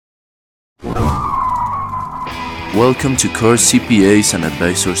Welcome to Core CPA'S and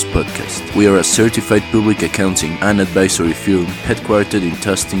Advisors podcast. We are a certified public accounting and advisory firm headquartered in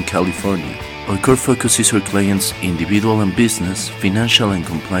Tustin, California. Our core focus is our clients' individual and business, financial and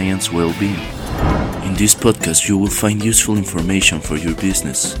compliance well-being. In this podcast, you will find useful information for your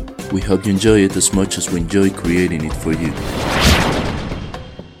business. We hope you enjoy it as much as we enjoy creating it for you.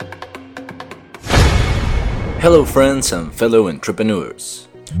 Hello friends and fellow entrepreneurs.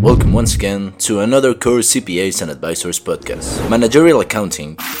 Welcome once again to another Core CPA'S and Advisors podcast. Managerial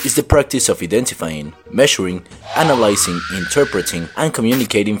accounting is the practice of identifying, measuring, analyzing, interpreting, and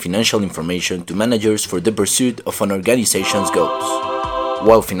communicating financial information to managers for the pursuit of an organization's goals.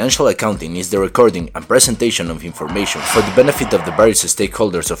 While financial accounting is the recording and presentation of information for the benefit of the various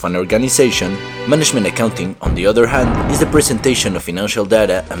stakeholders of an organization, management accounting, on the other hand, is the presentation of financial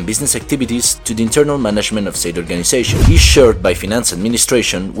data and business activities to the internal management of said organization. It is shared by finance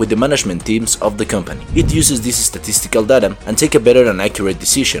administration with the management teams of the company. It uses this statistical data and take a better and accurate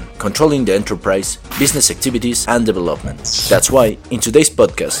decision, controlling the enterprise, business activities, and development. That's why, in today's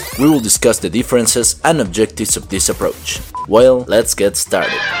podcast, we will discuss the differences and objectives of this approach. Well, let's get started.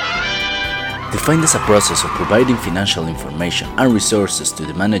 Defined as a process of providing financial information and resources to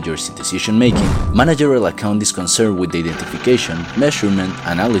the managers in decision-making, managerial account is concerned with the identification, measurement,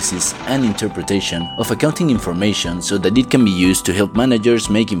 analysis, and interpretation of accounting information so that it can be used to help managers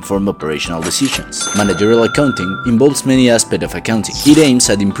make informed operational decisions. Managerial accounting involves many aspects of accounting. It aims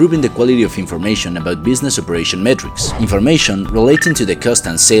at improving the quality of information about business operation metrics. Information relating to the cost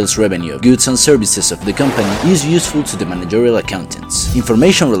and sales revenue of goods and services of the company is useful to the managerial accountants.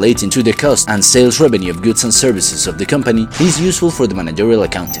 Information relating to the cost and sales revenue of goods and services of the company is useful for the managerial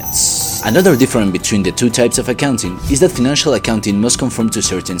accountants. Another difference between the two types of accounting is that financial accounting must conform to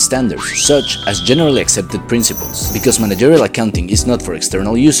certain standards, such as generally accepted principles. Because managerial accounting is not for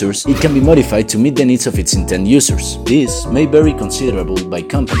external users, it can be modified to meet the needs of its intended users. This may vary considerably by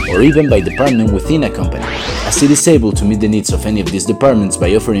company or even by department within a company, as it is able to meet the needs of any of these departments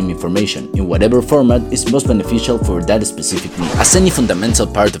by offering information in whatever format is most beneficial for that specific need. As any fundamental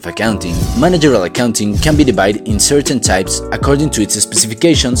part of accounting, managerial accounting can be divided in certain types according to its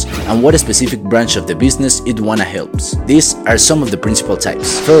specifications and what specific branch of the business it wanna helps. These are some of the principal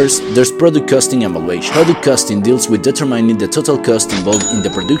types. First, there's product costing and valuation. Product costing deals with determining the total cost involved in the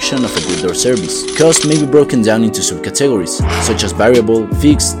production of a good or service. Cost may be broken down into subcategories, such as variable,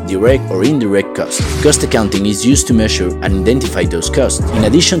 fixed, direct, or indirect cost. Cost accounting is used to measure and identify those costs, in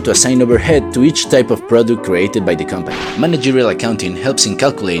addition to assign overhead to each type of product created by the company. Managerial accounting helps in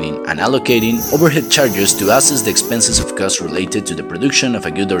calculating and allocating overhead charges to assess the expenses of costs related to the production of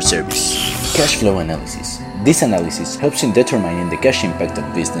a good or service. Cash flow analysis. This analysis helps in determining the cash impact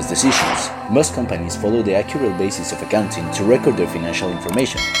of business decisions. Most companies follow the accurate basis of accounting to record their financial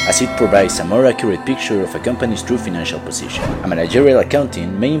information, as it provides a more accurate picture of a company's true financial position. A managerial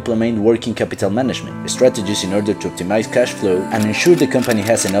accounting may implement working capital management strategies in order to optimize cash flow and ensure the company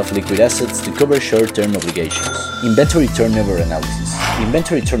has enough liquid assets to cover short-term obligations. Inventory turnover analysis.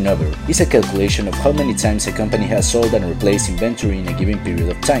 Inventory turnover is a calculation of how many times a company has sold and replaced inventory in a given period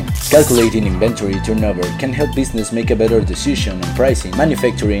of time. Calculating inventory turnover can help business make a better decision on pricing,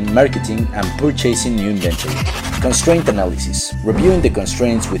 manufacturing, marketing, and purchasing new inventory. Constraint analysis. Reviewing the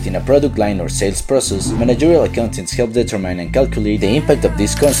constraints within a product line or sales process, managerial accountants help determine and calculate the impact of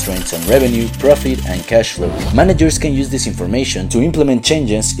these constraints on revenue, profit, and cash flow. Managers can use this information to implement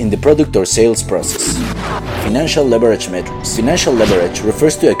changes in the product or sales process. Financial leverage metrics. Financial leverage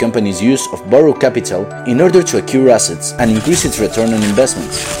refers to a company's use of borrowed capital in order to acquire assets and increase its return on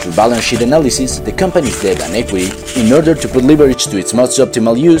investments. Through balance sheet analysis, the company's debt and equity in order to put leverage to its most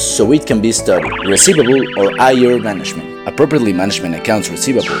optimal use so it can be studied. Receivable or AR management. Appropriately management accounts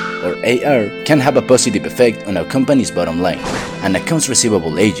receivable, or AR, can have a positive effect on a company's bottom line. An accounts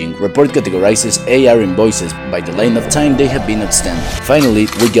receivable aging report categorizes AR invoices by the length of time they have been outstanding. Finally,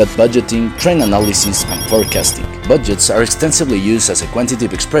 we got budgeting, trend analysis, and forecasting. Budgets are extensively used as a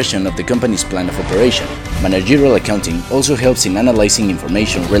quantitative expression of the company's plan of operation. Managerial accounting also helps in analyzing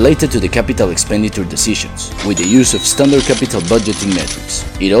information related to the capital expenditure decisions, with the use of standard capital budgeting metrics.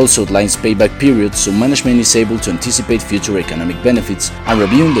 It also outlines payback periods so management is able to anticipate future economic benefits and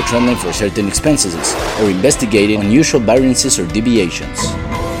reviewing the trendline for certain expenses or investigating unusual variances or deviations.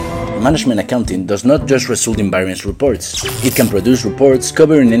 Management accounting does not just result in variance reports. It can produce reports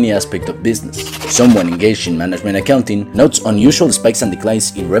covering any aspect of business. Someone engaged in management accounting notes unusual spikes and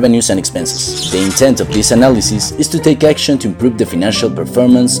declines in revenues and expenses. The intent of this analysis is to take action to improve the financial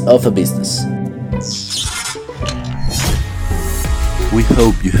performance of a business. We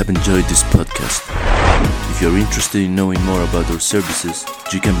hope you have enjoyed this podcast. If If you're interested in knowing more about our services,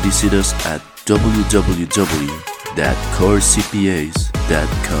 you can visit us at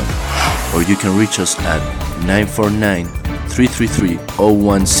www.corecpas.com, or you can reach us at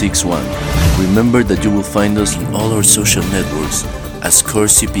 949-333-0161. Remember that you will find us in all our social networks as Core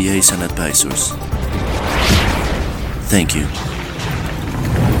CPA'S and Advisors. Thank you.